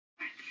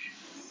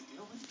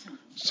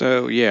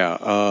So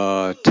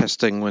yeah,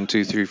 testing 1,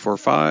 2, 3, 4,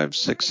 5,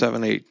 6,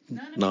 7, 8,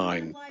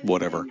 9,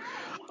 whatever.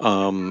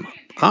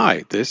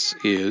 Hi, this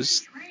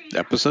is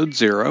episode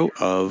 0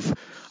 of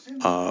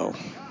what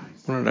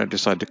did I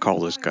decide to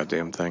call this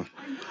goddamn thing?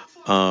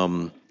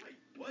 Ne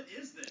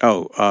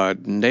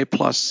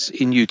Plus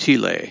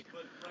Inutile,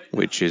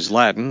 which is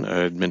Latin,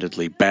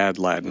 admittedly bad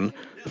Latin,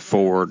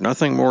 for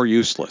nothing more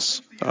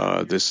useless.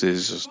 This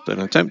is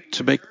an attempt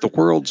to make the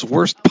world's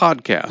worst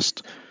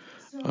podcast.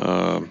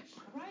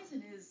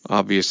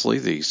 Obviously,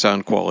 the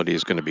sound quality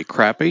is going to be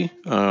crappy.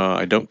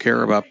 I don't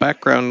care about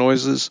background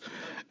noises,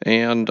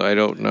 and I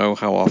don't know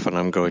how often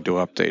I'm going to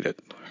update it.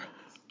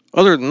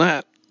 Other than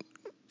that,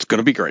 it's going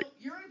to be great.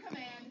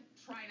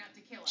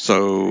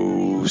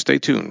 So stay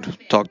tuned.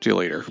 Talk to you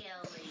later.